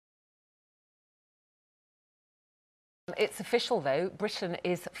It's official, though. Britain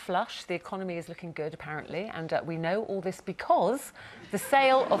is flush. The economy is looking good, apparently, and we know all this because the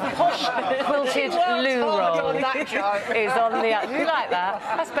sale of posh quilted loo roll is on the... Do you like that?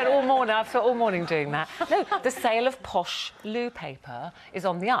 I spent all morning. I've spent all morning doing that. No, the sale of posh loo paper is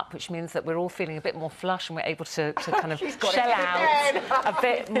on the up, which means that we're all feeling a bit more flush and we're able to kind of shell out a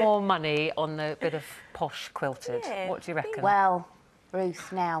bit more money on the bit of posh quilted. Yeah. What do you reckon? Well,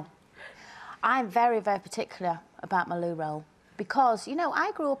 Ruth, now, I'm very, very particular about my loo roll because, you know,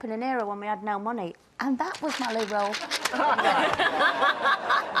 I grew up in an era when we had no money and that was my loo roll.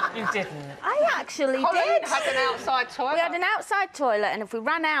 You didn't? I actually did. Had an outside toilet. We had an outside toilet and if we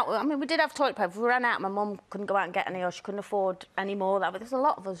ran out... I mean, we did have toilet paper. If we ran out, my mum couldn't go out and get any or she couldn't afford any more. There was a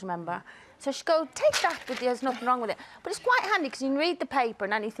lot of us, remember? So she'd go, take that with you, there's nothing wrong with it. But it's quite handy because you can read the paper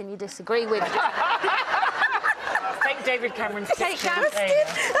and anything you disagree with. Take David Cameron's Take Cameron's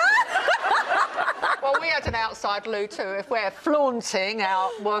Well, we had an outside loo too. If we're flaunting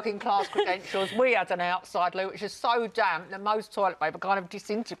our working class credentials, we had an outside loo, which is so damp that most toilet paper kind of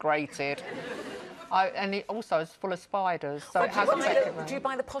disintegrated. And it also is full of spiders, so it has a... Do you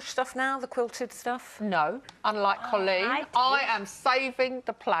buy the posh stuff now, the quilted stuff? No, unlike Colleen, I am saving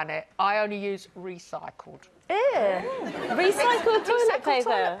the planet. I only use recycled. Recycled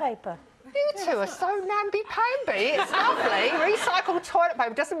toilet paper. You two are so namby-pamby. It's lovely. Recycled toilet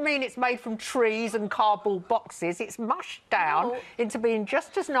paper doesn't mean it's made from trees and cardboard boxes. It's mushed down into being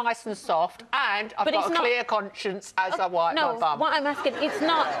just as nice and soft, and I've got a clear conscience as I wipe my bum. No, what I'm asking, it's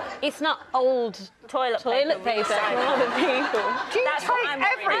not old toilet paper for other people. Do you take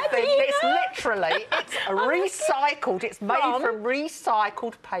everything that's literally, it's recycled, it's made from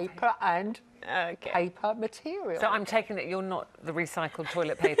recycled paper and paper material. So I'm taking it you're not the recycled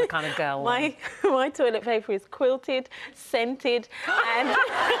toilet paper kind of girl. My toilet paper is quilted, scented, and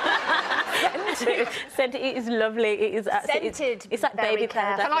scented. It is lovely. It is scented. It's like baby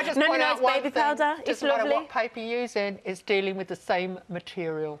powder. Can I just point out it's one baby thing? powder. It's lovely. No matter what paper you're using, it's dealing with the same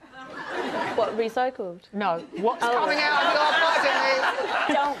material. What, recycled? No. What's coming out of your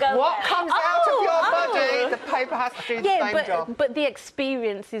body? Don't go What there. comes out of your body, the paper has to do the same job. But the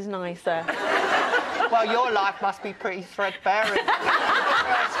experience is nicer. Well, your life must be pretty threadbare. The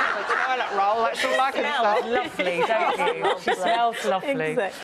toilet roll, that's all I can say. Lovely, don't you? She smells lovely. Exactly.